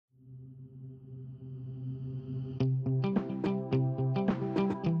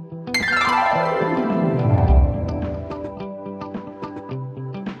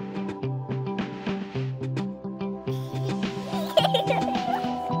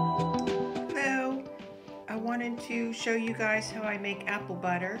to show you guys how I make apple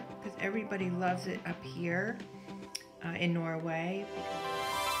butter, because everybody loves it up here in Norway.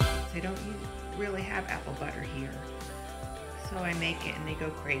 They don't really have apple butter here. So I make it and they go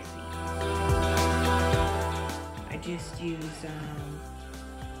crazy. I just use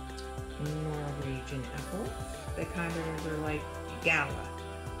Norwegian apples. They kind of are like gala.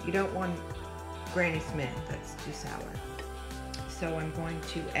 You don't want Granny Smith, that's too sour. So I'm going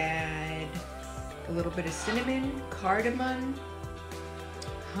to add a little bit of cinnamon, cardamom,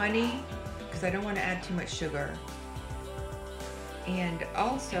 honey, because I don't want to add too much sugar. And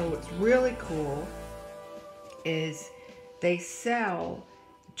also what's really cool is they sell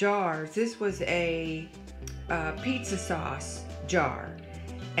jars. This was a pizza sauce jar,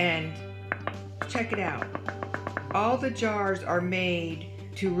 and check it out. All the jars are made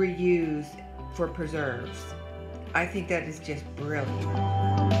to reuse for preserves. I think that is just brilliant.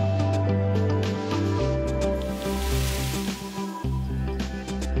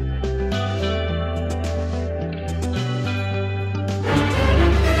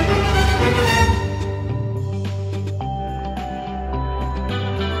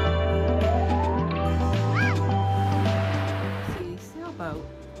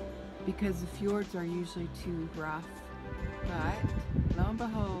 Because the fjords are usually too rough, but lo and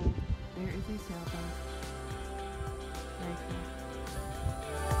behold, there is a sailboat. Very cool.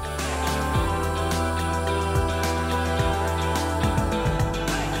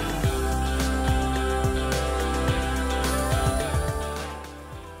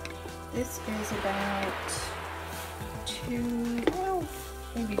 This is about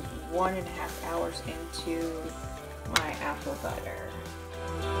maybe 1.5 hours into my apple butter.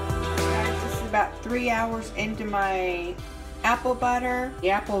 About 3 hours into my apple butter. The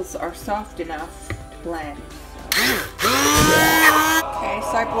apples are soft enough to blend. Okay,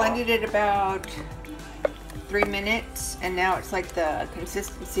 so I blended it about 3 minutes, and now it's like the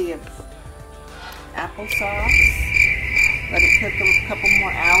consistency of applesauce. Let it cook a couple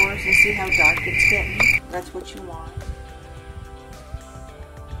more hours and see how dark it's getting. That's what you want.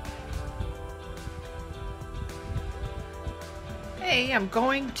 Hey, I'm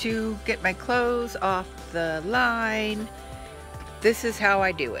going to get my clothes off the line. This is how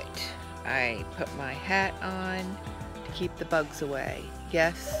I do it. I put my hat on to keep the bugs away.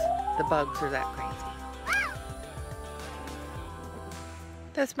 Yes, the bugs are that crazy.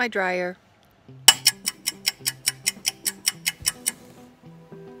 That's my dryer.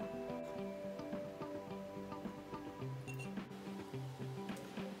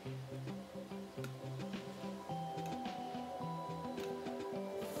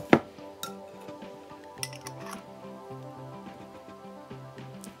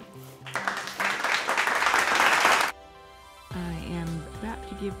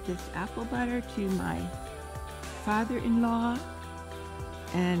 Give this apple butter to my father-in-law,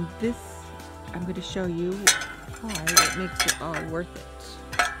 and this I'm going to show you why it makes it all worth it.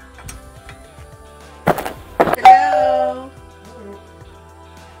 Hello!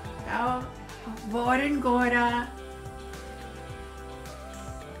 Ja, våren går det?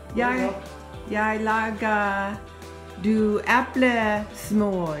 Jeg lager du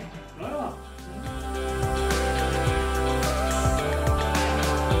eplesmør.